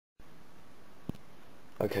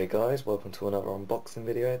Okay guys, welcome to another unboxing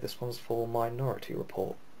video. This one's for Minority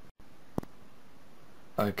Report.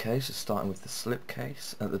 Okay, so starting with the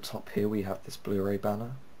slipcase, at the top here we have this Blu-ray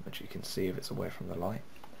banner, which you can see if it's away from the light.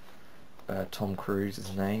 Tom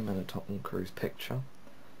Cruise's name and a Tom Cruise picture.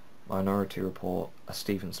 Minority Report, a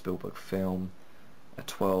Steven Spielberg film, a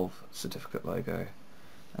 12 certificate logo,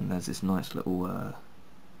 and there's this nice little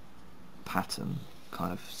pattern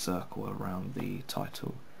kind of circle around the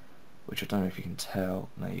title, which I don't know if you can tell.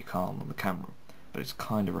 No, you can't on the camera, but it's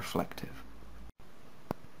kind of reflective.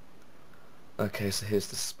 Okay, so here's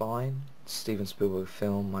the spine. Steven Spielberg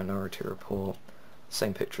film, Minority Report,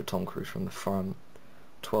 same picture of Tom Cruise from the front,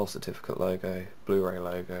 12 certificate logo, Blu-ray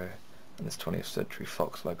logo, and this 20th Century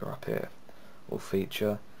Fox logo up here will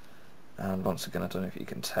feature. And once again, I don't know if you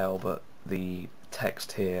can tell, but the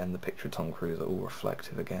text here and the picture of Tom Cruise are all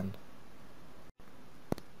reflective again.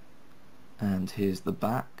 And here's the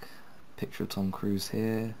back. Picture of Tom Cruise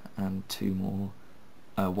here and two more,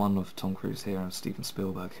 one of Tom Cruise here and Steven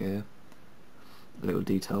Spielberg here. A little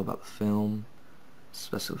detail about the film,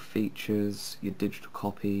 special features, your digital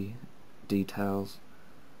copy details,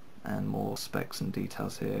 and more specs and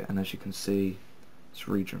details here. And as you can see, it's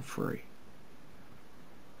region free.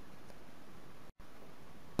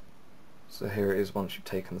 So here it is once you've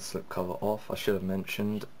taken the slipcover off. I should have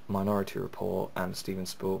mentioned Minority Report and Steven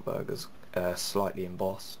Spielberg is slightly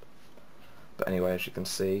embossed. But anyway, as you can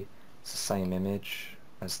see, it's the same image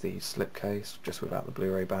as the slipcase, just without the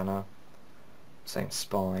Blu-ray banner, same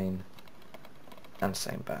spine, and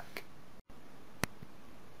same back.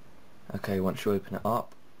 Okay, once you open it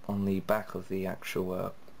up, on the back of the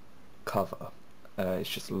actual cover, it's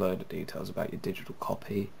just a load of details about your digital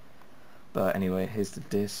copy. But anyway, here's the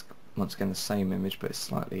disc. Once again, the same image, but it's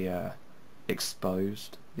slightly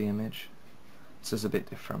exposed, the image. So it's a bit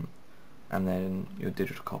different. And then your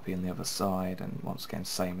digital copy on the other side, and once again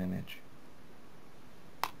same image.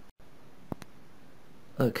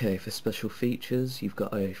 Okay, for special features you've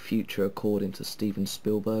got a Future According to Steven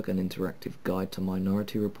Spielberg, an interactive guide to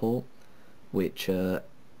Minority Report, which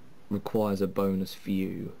requires a bonus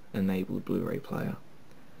view enabled Blu-ray player.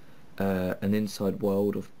 An Inside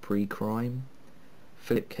World of Pre-Crime,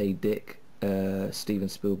 Philip K. Dick, Steven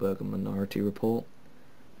Spielberg and Minority Report,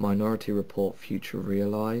 Minority Report Future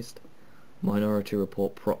Realized, Minority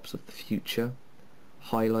Report Props of the Future,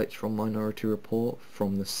 highlights from Minority Report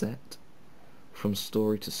from the set, from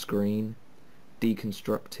story to screen,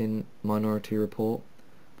 deconstructing Minority Report,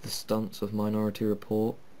 the stunts of Minority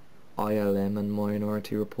Report, ILM and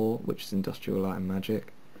Minority Report, which is Industrial Light and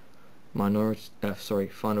Magic,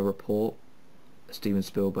 Final Report, Steven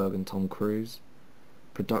Spielberg and Tom Cruise,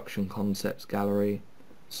 production concepts gallery,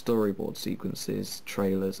 storyboard sequences,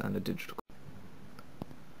 trailers, and a digital.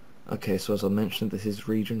 Okay, so as I mentioned, this is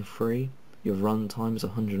region free. Your runtime is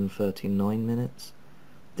 139 minutes.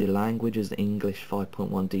 The language is English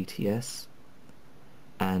 5.1 DTS,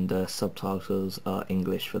 and subtitles are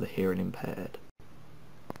English for the hearing impaired.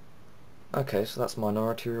 Okay, so that's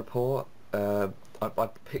Minority Report. I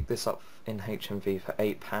picked this up in HMV for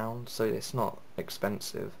 £8, so it's not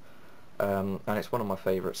expensive, and it's one of my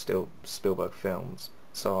favourite Spielberg films.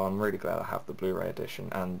 So I'm really glad I have the Blu-ray edition,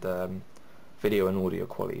 and video and audio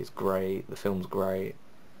quality is great, the film's great,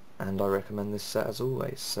 and I recommend this set as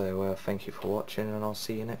always. So thank you for watching, and I'll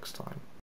see you next time.